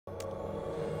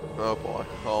Oh boy.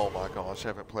 Oh my gosh, I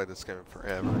haven't played this game in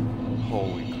forever.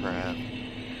 Holy crap.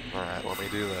 Alright, let me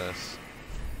do this.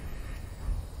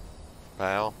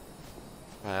 Bow.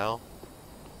 Bow.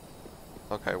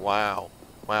 Okay, wow.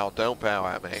 Wow, don't bow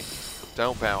at me.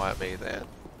 Don't bow at me then.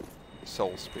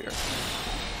 Soul Spear.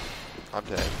 I'm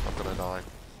dead. I'm gonna die.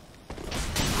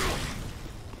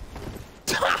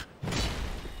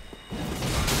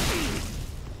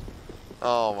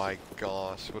 Oh my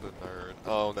gosh, what a nerd.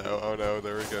 Oh no,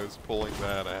 there he goes, pulling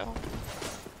that out.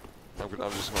 I'm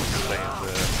just gonna stand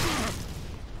this.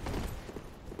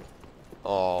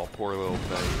 Oh, poor little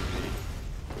baby.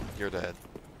 You're dead.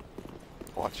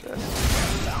 Watch this.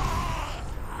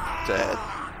 Dead.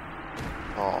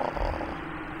 Oh.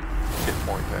 Get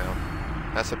point down.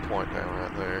 That's a point down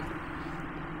right there.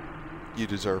 You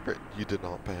deserve it. You did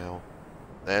not bow.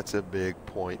 That's a big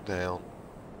point down.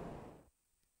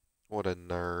 What a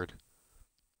nerd.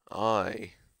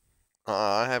 I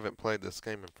haven't played this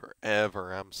game in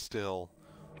forever. I'm still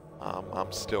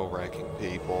wrecking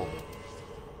people.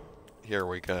 Here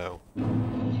we go.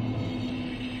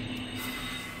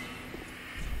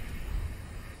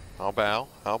 I'll bow.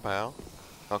 I'll bow.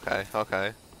 Okay,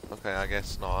 okay. Okay, I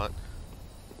guess not.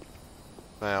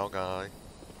 Bow, guy.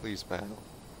 Please bow.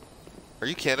 Are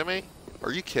you kidding me?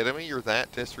 Are you kidding me? You're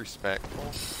that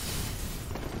disrespectful?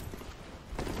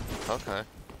 Okay.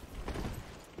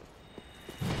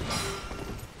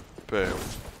 Boom.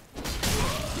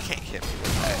 You can't hit me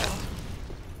with that.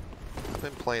 I've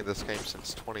been playing this game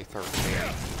since 2013.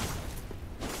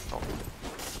 Oh.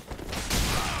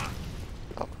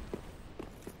 Oh.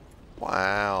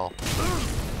 Wow.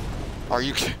 Are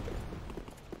you kidding?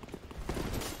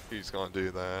 He's gonna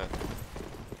do that.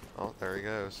 Oh, there he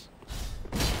goes.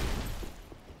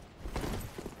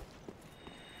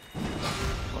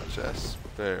 Watch this.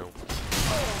 Boom.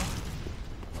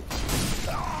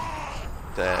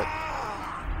 Dead.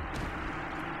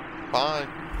 Bye.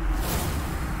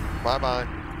 Bye-bye.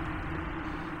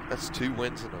 That's 2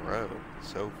 wins in a row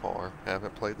so far.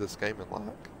 Haven't played this game in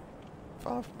like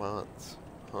 5 months.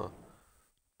 Huh.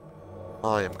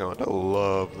 I am going to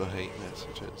love the hate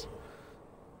messages.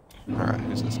 Alright,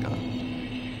 who's this guy?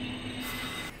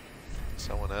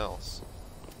 Someone else.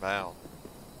 Bow.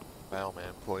 Bow,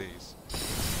 man, please.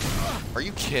 Are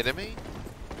you kidding me?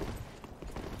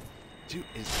 Dude,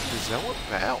 does no one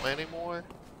bow anymore?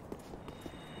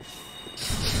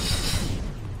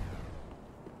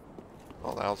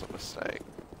 Oh, that was a mistake.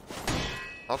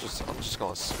 I'm just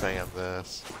gonna spam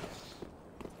this.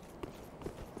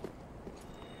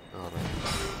 Oh no.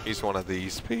 He's one of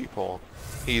these people.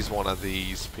 He's one of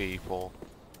these people.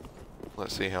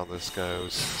 Let's see how this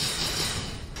goes.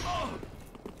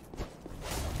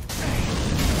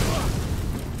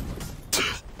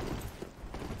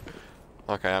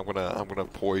 Okay, I'm gonna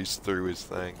poise through his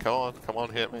thing. Come on,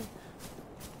 hit me.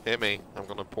 Hit me. I'm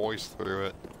gonna poise through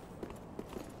it.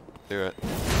 Do it.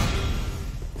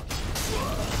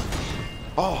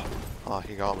 Oh! Oh,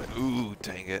 he got me. Ooh,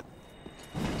 dang it.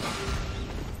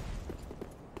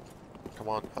 Come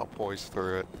on, I'll poise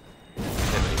through it.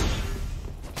 Hit me.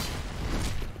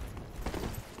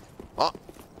 Oh!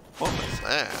 What was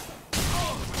that?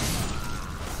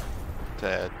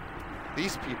 Dead.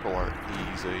 These people are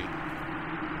easy.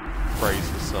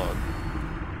 Praise the sun.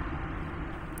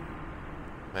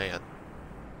 Man.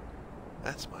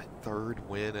 That's my 3rd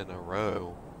win in a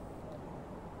row.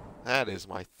 That is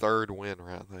my 3rd win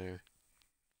right there.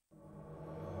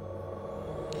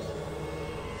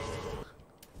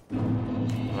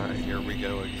 Alright, here we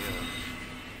go again.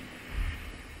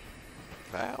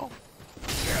 Bow.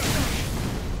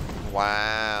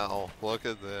 Wow, look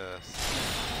at this.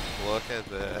 Look at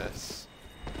this.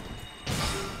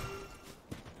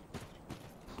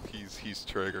 He's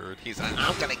triggered. He's like,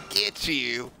 I'm gonna get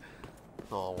you!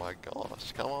 Oh my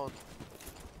gosh, come on.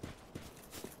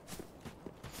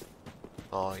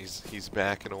 Oh, he's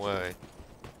backing away.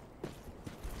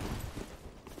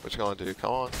 What you gonna do?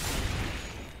 Come on.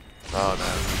 Oh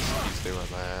no, he's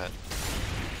doing that.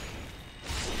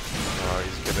 Oh,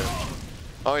 he's gonna...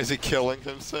 Oh, is he killing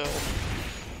himself?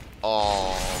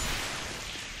 Oh,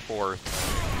 poor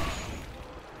thing.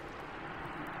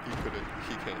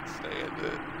 He can't stand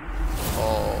it.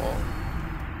 Oh.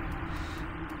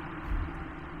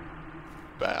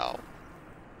 Bow.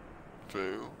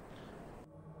 Boo.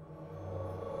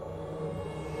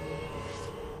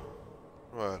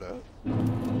 What up?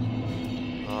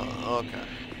 Okay.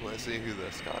 Let's see who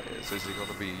this guy is. Is he going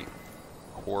to be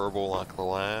horrible like the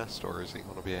last, or is he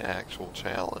going to be an actual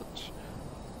challenge?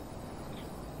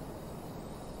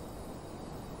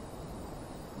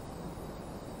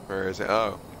 Where is it?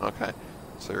 Oh, okay.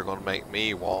 So you're going to make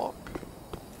me walk.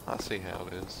 I see how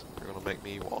it is. You're gonna make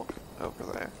me walk over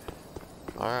there.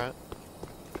 Alright.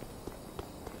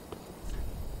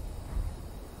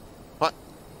 What?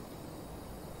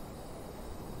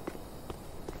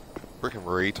 Freaking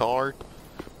retard.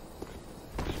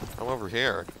 I'm over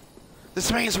here.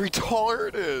 This man's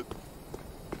retarded!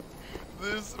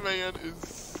 This man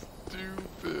is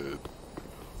stupid.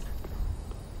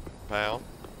 Bow.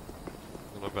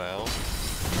 I'm gonna bow.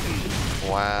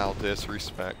 Wow,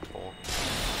 disrespectful.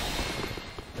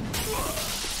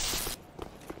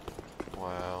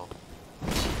 Wow.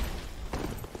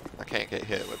 I can't get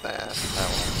hit with that. That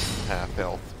was half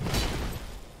health.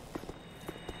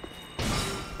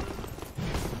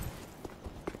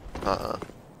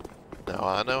 No,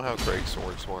 I know how great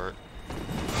swords work.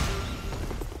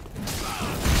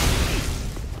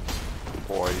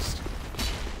 Poised.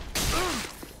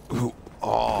 Ooh,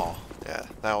 oh, yeah,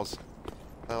 that was good.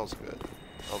 That was a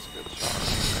good shot.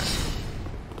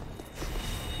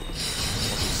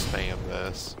 I'll just spam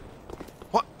this.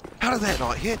 What? How did that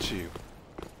not hit you?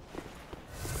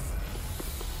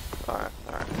 Alright,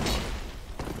 alright.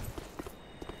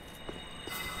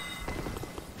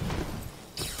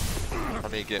 I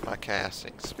need to get my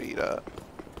casting speed up.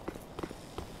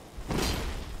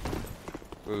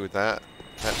 Ooh, that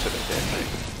should have hit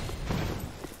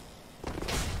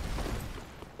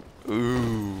me.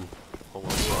 Ooh.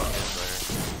 Almost got in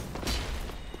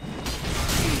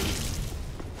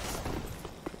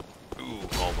there. Ooh,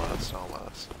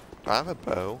 almost. Do I have a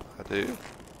bow? I do.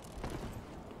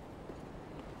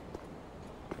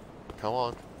 Come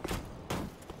on.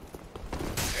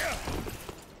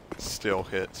 Still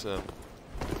hits him.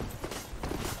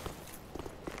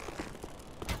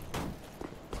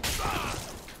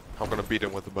 I'm gonna beat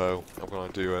him with the bow. I'm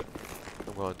gonna do it.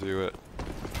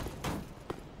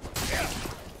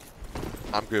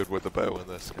 I'm good with the bow in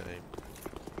this game.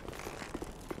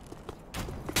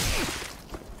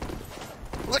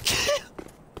 Look!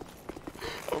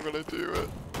 I'm gonna do it.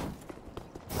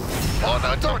 Oh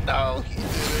no, don't know! He did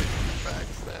it. He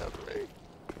backstabbed me.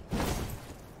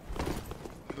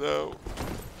 No.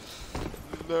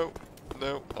 No.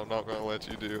 No. I'm not gonna let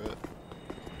you do it.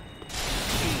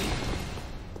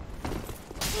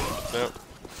 Nope.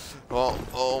 Well,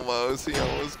 almost. He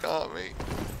almost got me.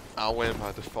 I'll win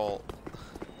by default.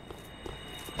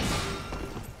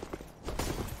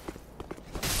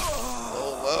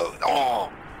 Almost. Oh!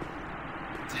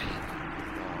 Dang.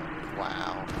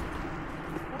 Wow.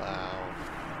 Wow.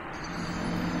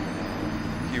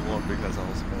 He won because I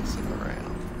was messing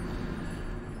around.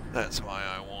 That's why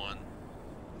I won.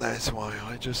 That's why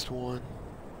I just won.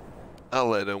 I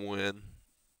let him win.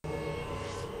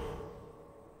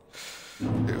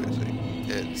 Who is he?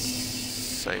 It's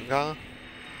same guy?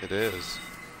 It is.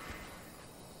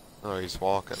 Oh, he's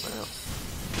walking now.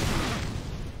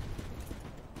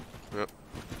 Yep.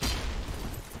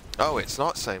 Oh, it's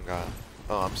not same guy.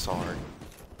 Oh, I'm sorry.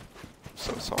 I'm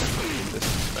so sorry for being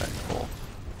disrespectful.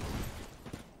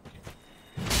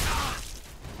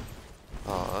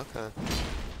 Oh, okay.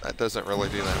 That doesn't really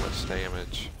do that much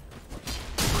damage.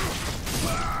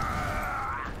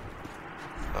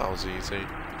 That was easy.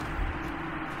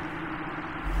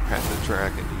 Had to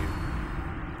dragon you.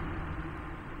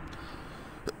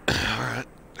 Alright,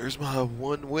 there's my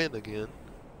one win again.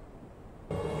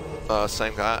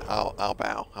 Same guy. I'll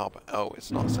bow. Oh, it's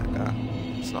not the same guy.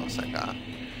 It's not the same guy.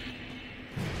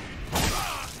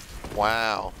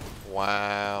 Wow.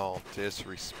 Wow.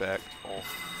 Disrespectful.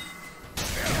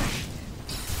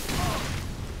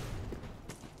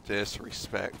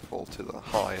 Disrespectful to the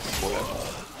highest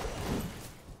level.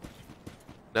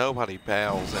 Nobody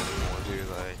bows anymore, do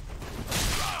they?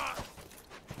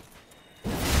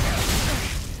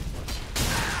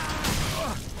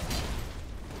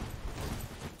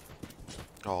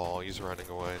 Oh, he's running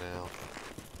away now.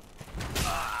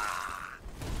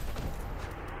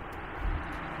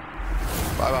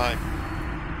 Bye-bye.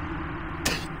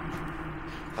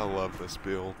 I love this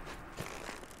build.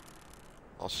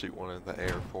 I'll shoot one in the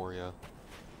air for you.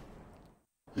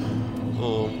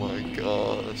 Oh my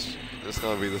gosh. It's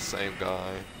gonna be the same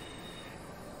guy.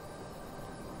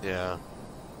 Yeah.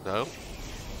 No?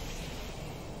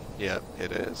 Yep,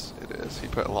 it is. It is. He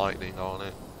put lightning on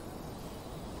it.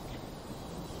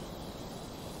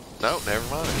 No, never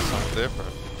mind. It's something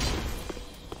different.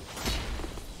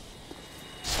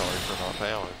 Sorry for not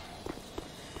bowing.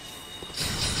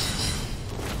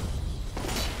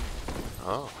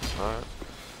 Oh, alright.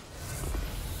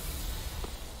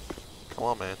 Come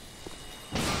on, man.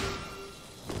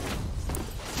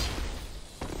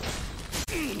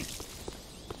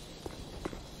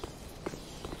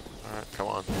 Alright, come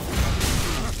on.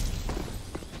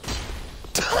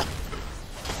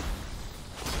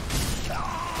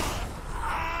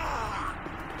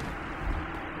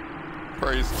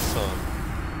 Praise the sun.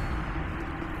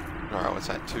 Alright, what's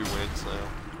that? 2 wins now?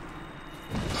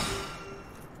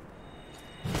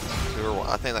 2 or 1?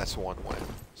 I think that's 1 win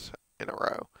in a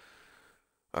row.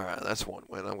 Alright, that's 1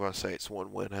 win. I'm going to say it's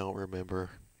 1 win. I don't remember.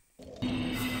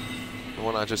 The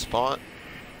one I just fought?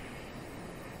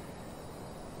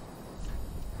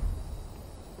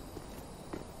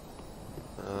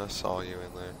 I saw you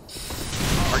in there.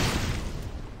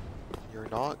 You're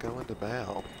not going to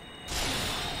bow.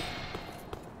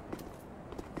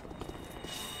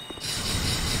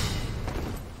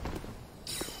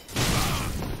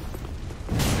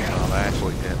 Oh, that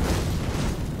actually hit me.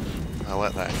 I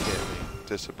let that hit me.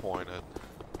 Disappointed.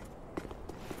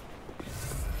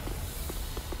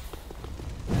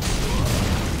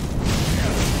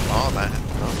 Oh, that.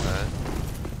 Okay.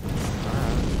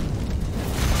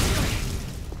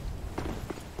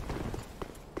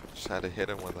 Just had to hit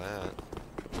him with that.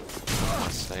 My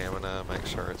stamina, make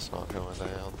sure it's not going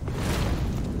down.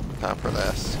 Time for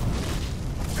this.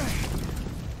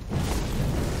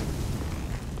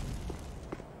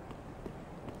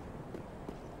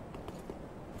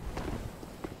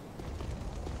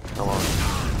 Come on.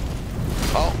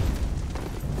 Oh!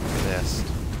 Missed.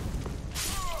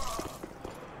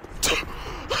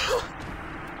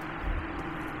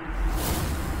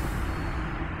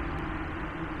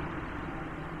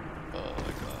 Oh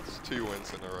my gosh, 2 wins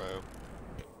in a row.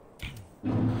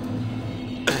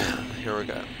 Here we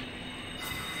go.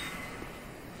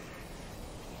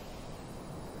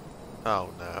 Oh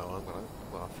no, I'm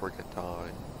gonna freaking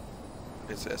die.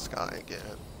 It's this guy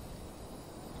again.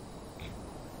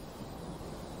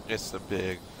 It's the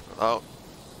big... Oh,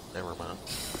 never mind.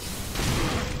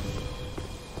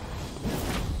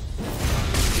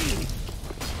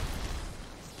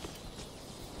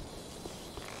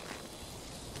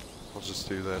 I'll just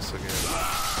do this again.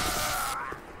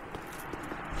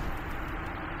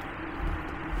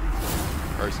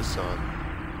 Where's the sun?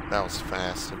 That was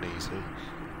fast and easy.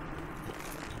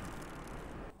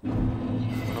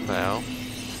 I'm out.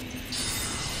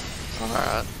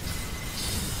 Alright.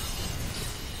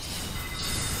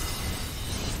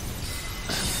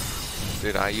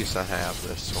 Dude, I used to have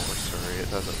this sorcery. It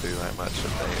doesn't do that much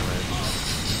of damage.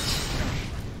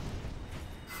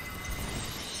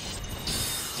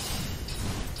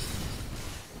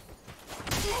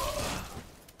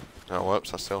 Oh,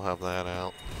 whoops, I still have that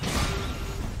out.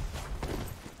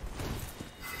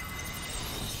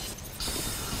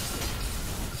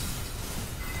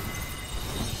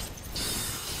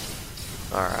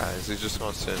 Alright, is he just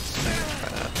gonna send snake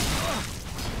back?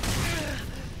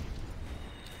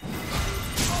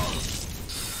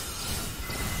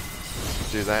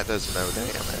 Dude, that does no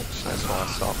damage. That's why I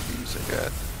stopped using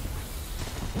it.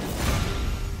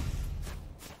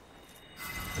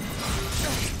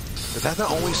 Is that the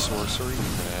only sorcery you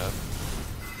have?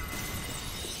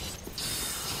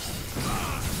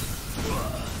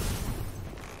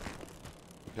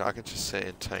 Yeah, I can just sit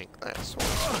and tank that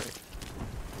sorcery.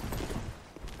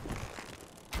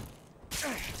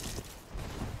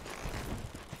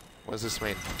 What is this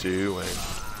man doing?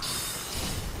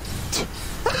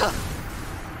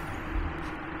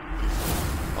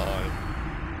 Fine.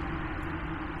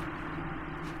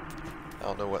 I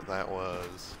don't know what that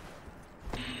was.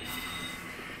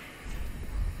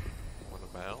 What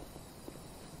about?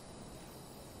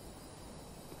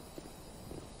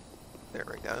 There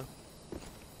we go.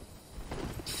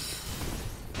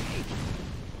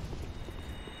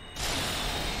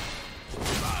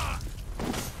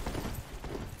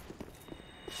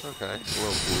 Okay, a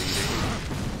little bleeding.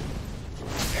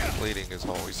 Bleeding is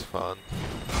always fun.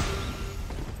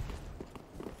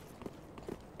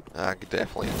 I could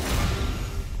definitely a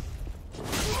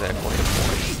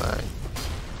points thing.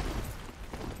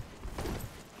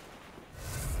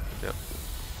 Yep.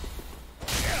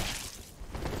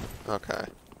 Okay.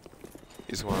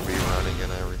 He's gonna be running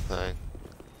and everything.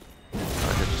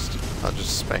 I'll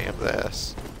just spam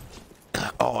this.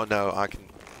 Oh no, I can.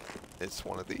 It's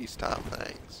one of these type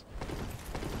things.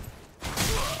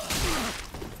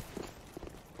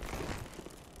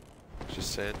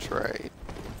 Just send trade.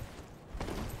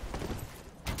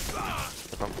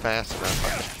 If I'm fast enough, I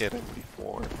can hit him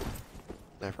before.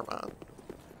 Never mind.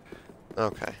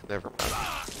 Okay, never mind.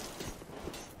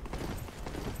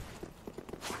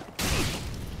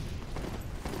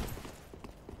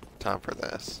 Time for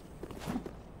this.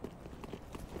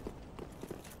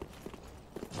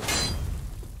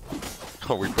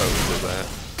 Oh, we both did that.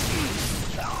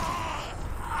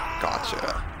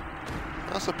 Gotcha.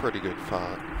 That's a pretty good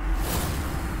fight.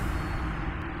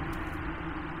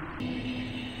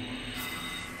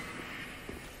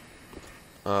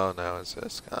 Oh no, it's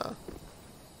this guy.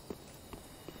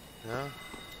 Yeah?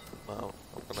 No,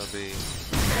 I'm gonna be...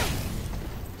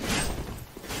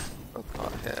 Both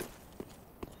got hit.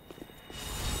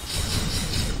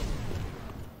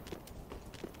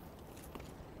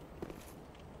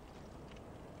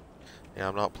 Yeah,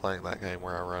 I'm not playing that game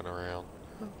where I run around.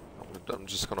 I'm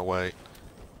just gonna wait.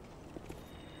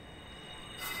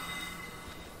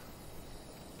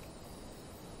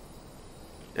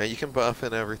 Yeah, you can buff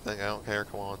and everything, I don't care,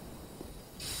 come on.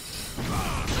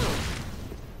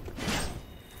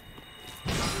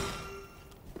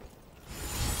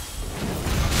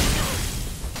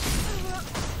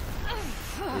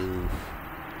 Oof.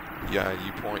 Yeah,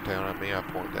 you point down at me, I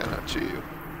point down at you.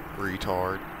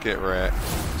 Retard. Get wrecked.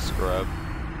 Scrub.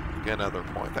 Get another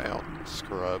point down.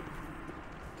 Scrub.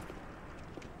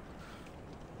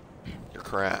 You're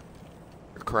crap.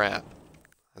 You're crap.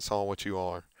 That's all what you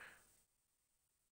are.